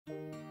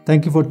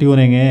Thank you for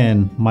tuning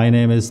in. My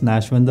name is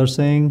Nashvinder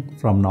Singh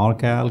from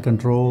NorCal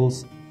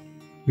Controls.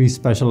 We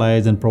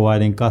specialize in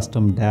providing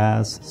custom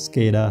DAS,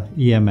 SCADA,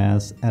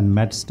 EMS, and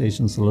MET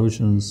Station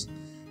solutions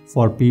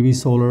for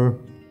PV-Solar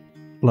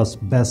plus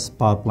BESS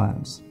power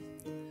plants.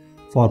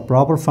 For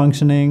proper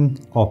functioning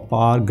of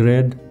power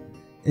grid,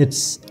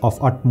 it's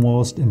of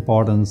utmost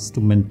importance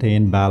to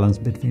maintain balance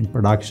between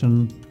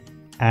production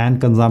and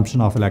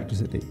consumption of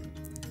electricity.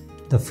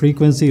 The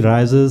frequency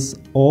rises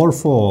or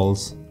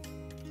falls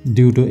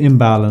due to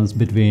imbalance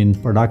between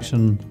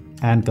production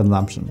and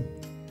consumption.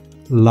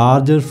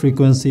 Larger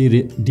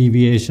frequency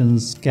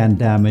deviations can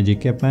damage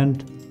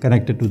equipment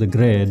connected to the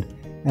grid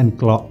and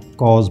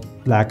cause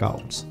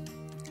blackouts.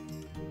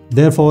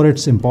 Therefore,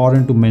 it's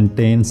important to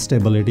maintain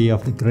stability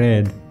of the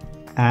grid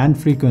and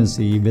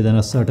frequency within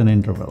a certain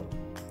interval.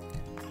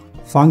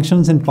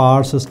 Functions in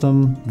power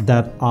system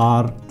that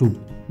are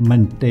to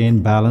maintain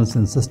balance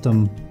in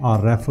system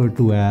are referred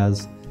to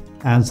as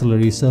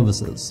ancillary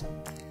services.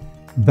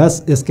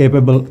 BESS is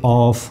capable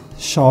of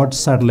short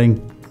settling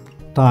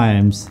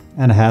times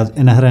and has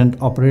inherent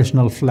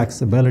operational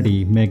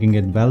flexibility, making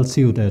it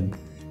well-suited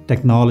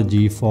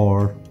technology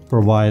for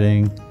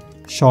providing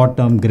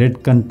short-term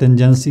grid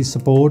contingency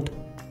support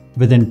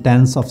within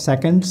tens of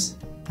seconds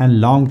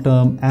and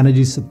long-term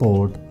energy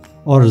support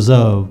or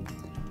reserve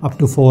up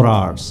to 4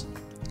 hours.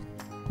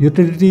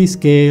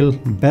 Utility-scale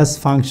BESS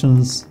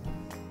functions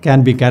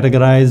can be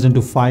categorized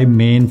into 5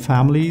 main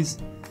families: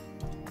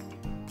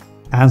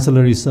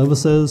 ancillary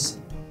services,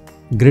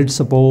 grid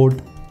support,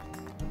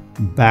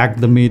 back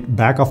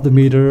of the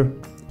meter,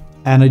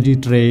 energy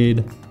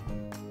trade,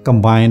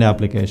 combined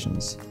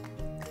applications.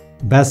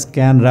 BESS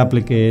can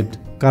replicate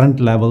current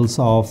levels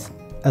of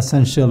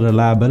essential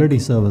reliability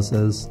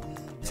services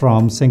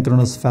from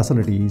synchronous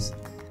facilities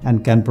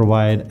and can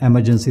provide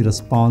emergency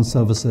response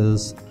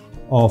services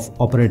of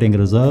operating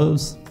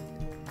reserves,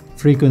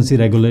 frequency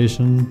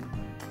regulation.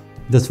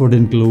 This would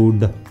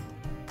include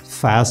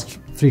fast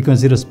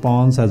frequency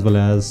response as well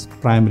as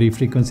primary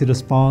frequency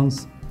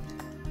response,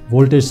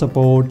 voltage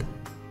support,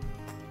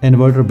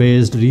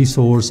 inverter-based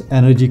resource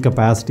energy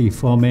capacity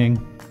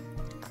firming,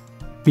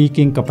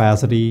 peaking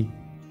capacity,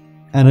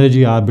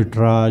 energy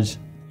arbitrage,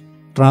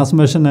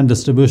 transmission and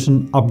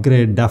distribution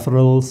upgrade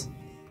deferrals,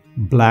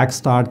 black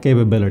start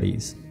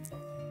capabilities.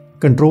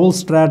 Control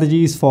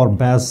strategies for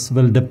BESS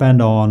will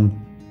depend on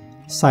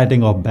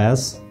siting of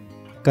BESS,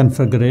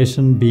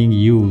 configuration being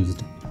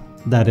used,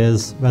 that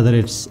is, whether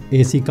it's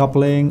AC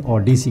coupling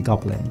or DC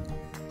coupling,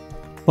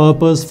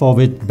 purpose for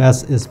which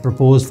BESS is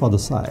proposed for the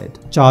site,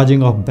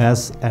 charging of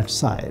BESS at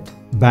site,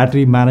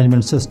 battery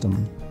management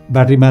system.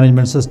 Battery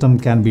management system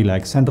can be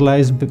like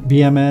centralized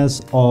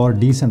BMS or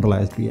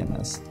decentralized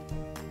BMS.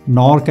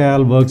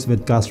 NorCal works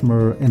with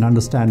customer in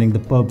understanding the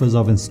purpose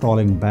of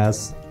installing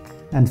BESS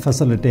and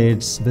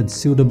facilitates with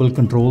suitable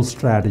control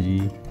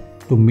strategy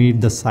to meet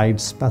the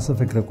site's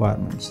specific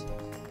requirements.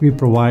 We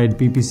provide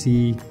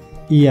PPC,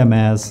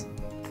 EMS,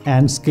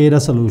 and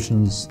SCADA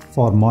solutions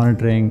for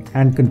monitoring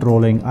and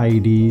controlling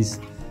IEDs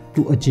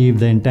to achieve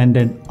the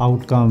intended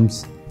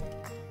outcomes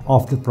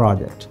of the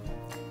project.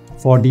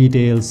 For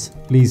details,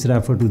 please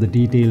refer to the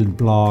detailed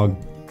blog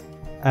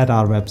at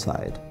our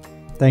website.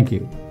 Thank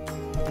you.